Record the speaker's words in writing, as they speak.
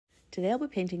Today I'll be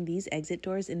painting these exit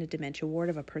doors in a dementia ward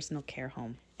of a personal care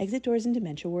home. Exit doors in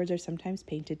dementia wards are sometimes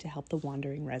painted to help the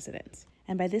wandering residents.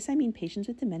 And by this I mean patients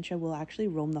with dementia will actually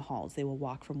roam the halls. They will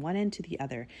walk from one end to the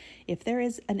other. If there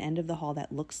is an end of the hall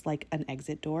that looks like an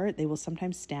exit door, they will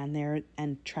sometimes stand there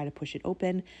and try to push it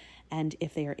open. And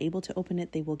if they are able to open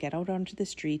it, they will get out onto the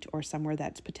street or somewhere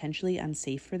that's potentially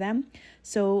unsafe for them.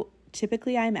 So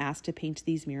typically, I'm asked to paint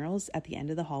these murals at the end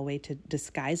of the hallway to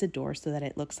disguise a door so that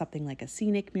it looks something like a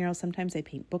scenic mural. Sometimes I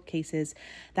paint bookcases.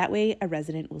 That way, a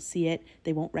resident will see it.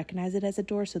 They won't recognize it as a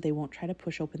door, so they won't try to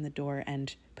push open the door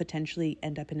and potentially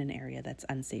end up in an area that's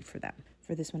unsafe for them.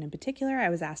 For this one in particular, I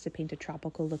was asked to paint a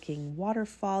tropical-looking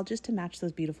waterfall just to match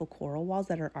those beautiful coral walls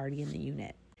that are already in the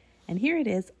unit. And here it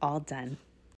is, all done.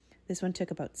 This one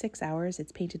took about 6 hours.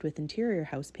 It's painted with interior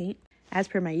house paint. As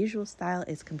per my usual style,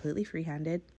 it's completely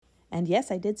freehanded. And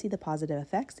yes, I did see the positive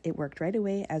effects. It worked right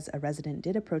away as a resident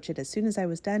did approach it as soon as I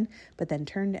was done, but then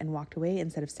turned and walked away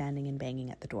instead of standing and banging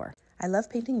at the door. I love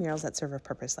painting murals that serve a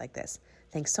purpose like this.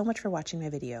 Thanks so much for watching my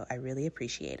video. I really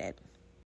appreciate it.